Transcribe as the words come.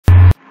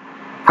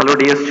Hello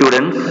dear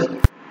students.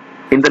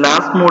 In the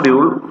last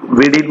module,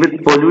 we did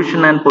with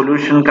pollution and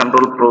pollution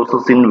control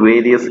process in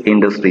various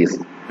industries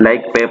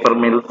like paper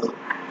mills,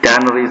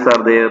 tanneries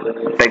are there,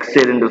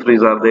 textile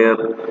industries are there,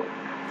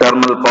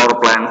 thermal power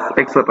plants,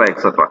 etc.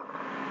 etc.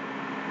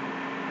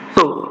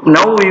 So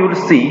now we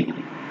will see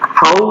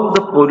how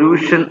the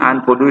pollution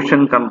and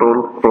pollution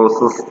control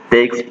process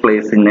takes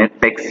place in a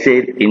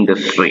textile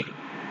industry.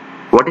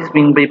 What is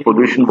mean by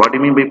pollution? What do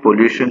you mean by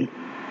pollution?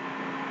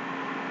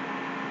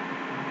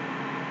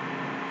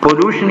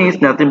 Pollution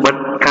is nothing but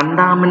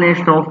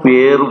contamination of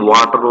air,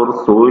 water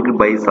or soil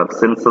by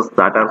substances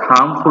that are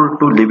harmful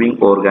to living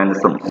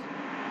organisms.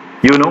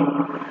 You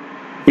know,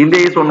 India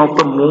is one of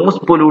the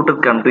most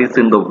polluted countries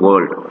in the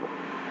world.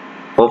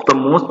 Of the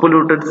most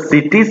polluted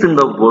cities in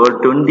the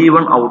world,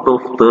 21 out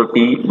of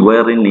 30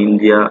 were in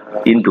India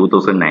in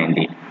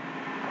 2019.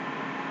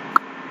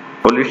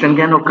 Pollution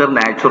can occur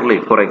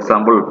naturally, for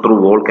example, through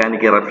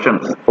volcanic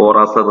eruptions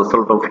or as a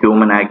result of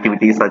human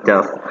activities such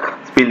as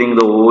spilling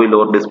the oil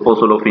or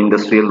disposal of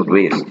industrial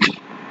waste.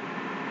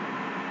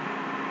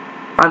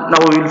 And now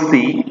we will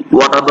see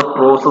what are the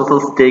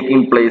processes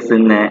taking place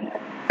in a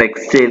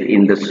textile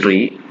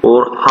industry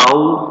or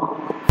how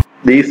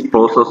these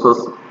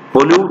processes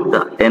pollute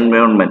the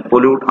environment,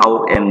 pollute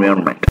our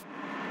environment.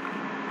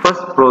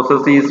 First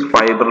process is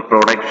fiber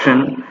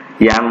production,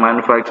 yarn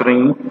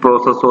manufacturing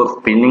process or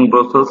spinning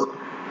process,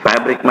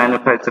 fabric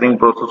manufacturing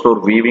process or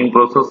weaving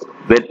process,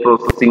 wet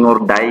processing or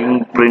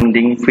dyeing,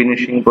 printing,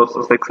 finishing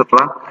process,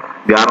 etc.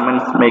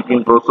 Garments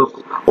making process.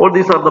 All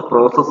these are the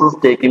processes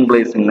taking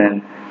place in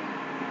a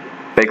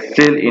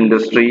textile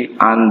industry,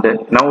 and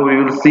now we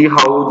will see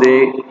how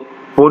they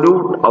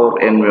pollute our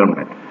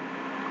environment.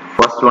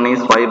 First one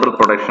is fiber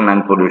production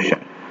and pollution.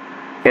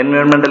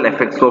 Environmental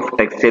effects of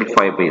textile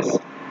fibers.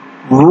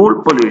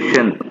 Wool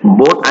pollution.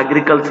 Both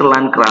agricultural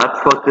and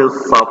craft workers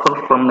suffer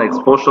from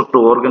exposure to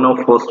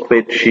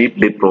organophosphate sheep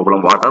dip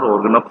problem. What are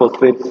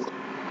organophosphates?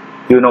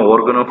 You know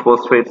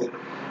organophosphates.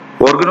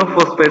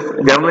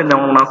 Organophosphates, generally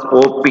known as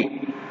OP,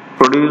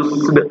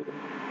 produced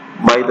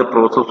by the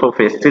process of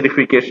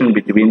esterification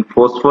between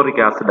phosphoric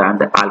acid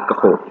and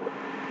alcohol.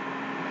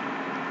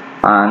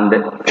 And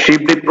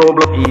sheep dip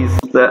problem is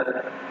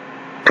the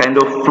kind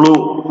of flu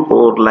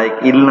or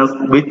like illness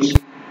which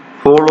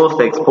follows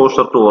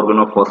exposure to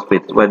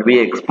organophosphates. When we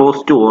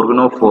expose to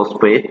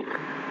organophosphate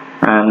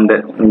and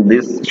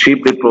this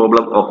sheep dip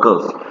problem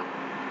occurs.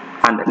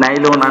 And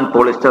nylon and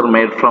polyester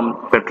made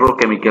from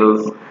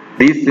petrochemicals,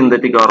 these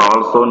synthetic are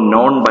also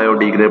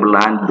non-biodegradable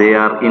and they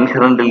are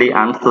inherently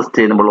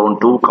unsustainable on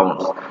two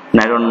counts.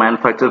 Nylon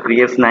manufacture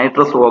creates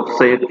nitrous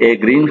oxide, a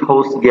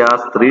greenhouse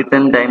gas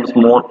 310 times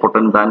more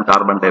potent than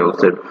carbon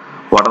dioxide.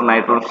 What are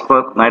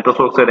nitrous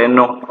oxide?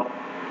 NO.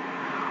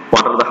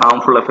 What are the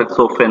harmful effects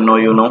of NO,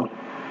 you know?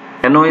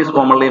 NO is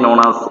commonly known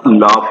as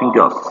laughing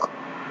gas,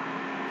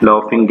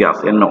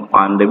 NO,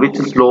 and which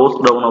slows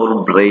down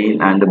our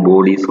brain and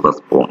body's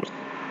response.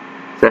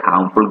 It's a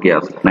harmful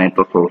gas,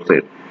 nitrous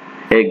oxide.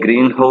 A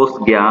greenhouse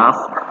gas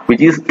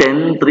which is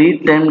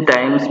 310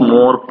 times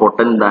more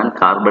potent than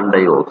carbon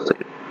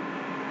dioxide.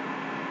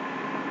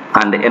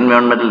 And the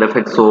environmental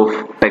effects of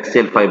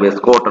textile fibers.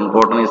 Cotton.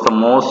 Cotton is the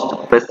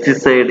most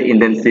pesticide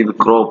intensive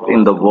crop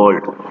in the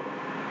world.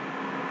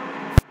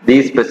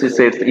 These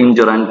pesticides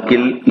injure and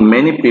kill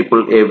many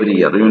people every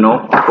year. You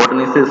know, cotton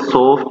is a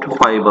soft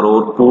fiber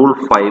or wool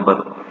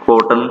fiber.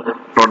 Cotton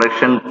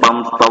production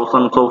pumps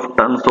thousands of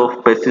tons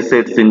of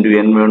pesticides into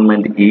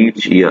environment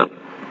each year.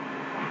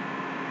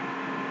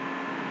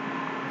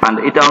 And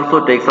it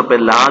also takes up a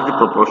large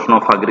proportion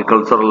of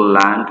agricultural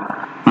land,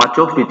 much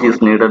of which is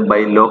needed by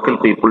local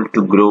people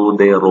to grow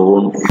their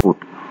own food.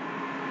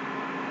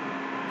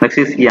 Next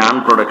is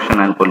yarn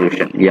production and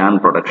pollution. Yarn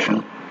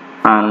production.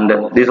 And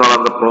these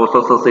are the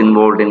processes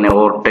involved in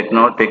or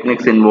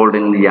techniques involved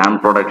in yarn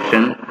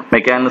production,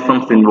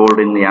 mechanisms involved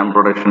in yarn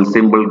production,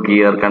 simple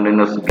gear,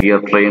 continuous gear,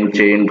 train,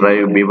 chain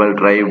drive, bevel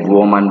drive,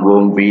 worm and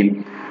worm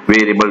wheel,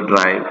 variable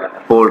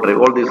drive, pole drive.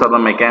 All these are the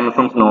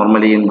mechanisms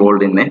normally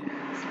involved in a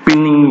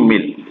spinning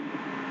mill.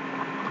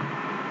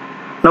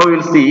 Now we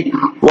will see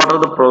what are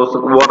the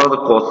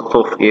causes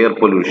of air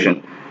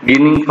pollution.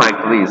 Ginning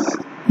factories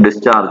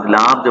discharge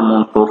large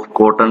amounts of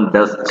cotton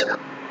dust.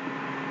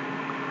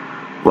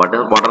 What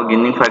are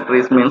ginning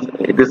factories means?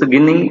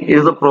 Ginning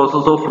is the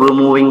process of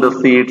removing the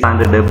seeds and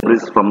the debris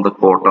from the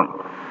cotton.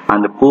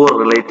 And the poor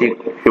relative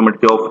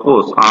humidity, of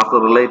course, as the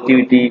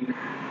relativity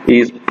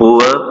is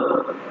poor,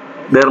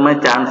 there may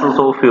chances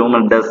of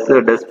human dust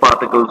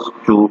particles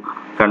to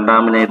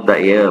contaminate the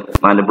air.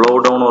 And blow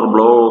down or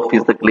blow off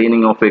is the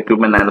cleaning of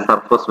equipment and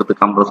surface with the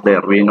compressed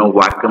air. We know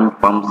vacuum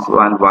pumps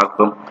and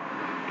vacuum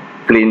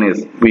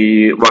cleaners.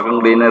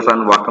 Vacuum cleaners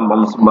and vacuum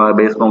pumps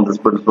based on this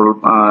principle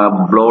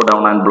blow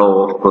down and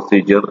blow off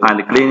procedure,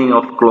 and cleaning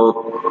of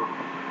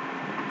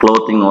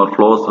clothing or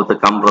floors with the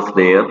compressed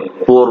air.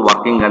 Poor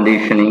working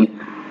conditioning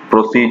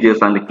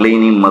procedures and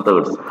cleaning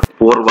methods.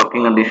 Poor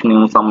working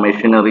conditioning, some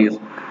machineries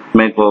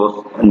may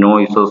cause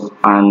noises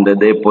and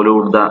they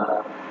pollute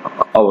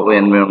our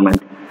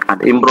environment.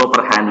 And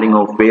improper handling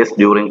of waste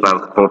during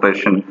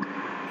transportation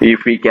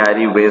if we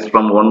carry waste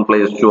from one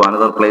place to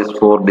another place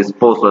for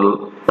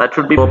disposal, that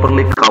should be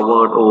properly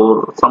covered,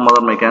 or some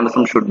other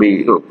mechanism should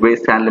be,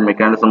 waste handling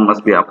mechanism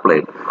must be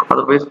applied.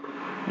 Otherwise,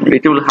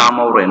 it will harm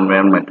our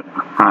environment.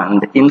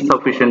 And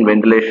insufficient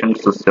ventilation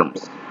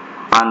systems.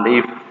 And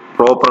if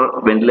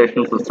proper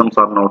ventilation systems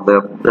are not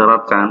there, there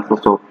are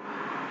chances of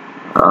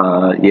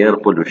air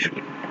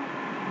pollution.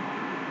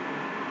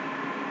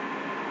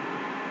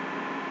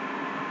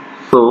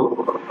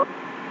 So,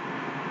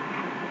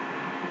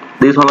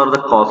 these all are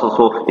the causes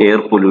of air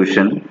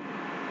pollution.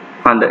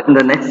 And in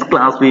the next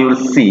class, we will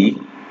see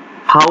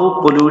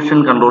how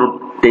pollution control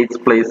takes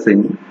place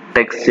in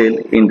textile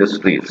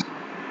industries.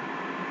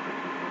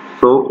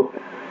 So,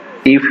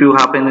 if you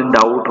have any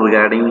doubt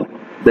regarding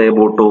the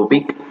above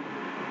topic,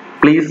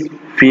 please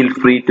feel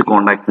free to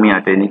contact me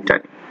at any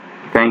time.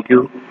 Thank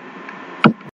you.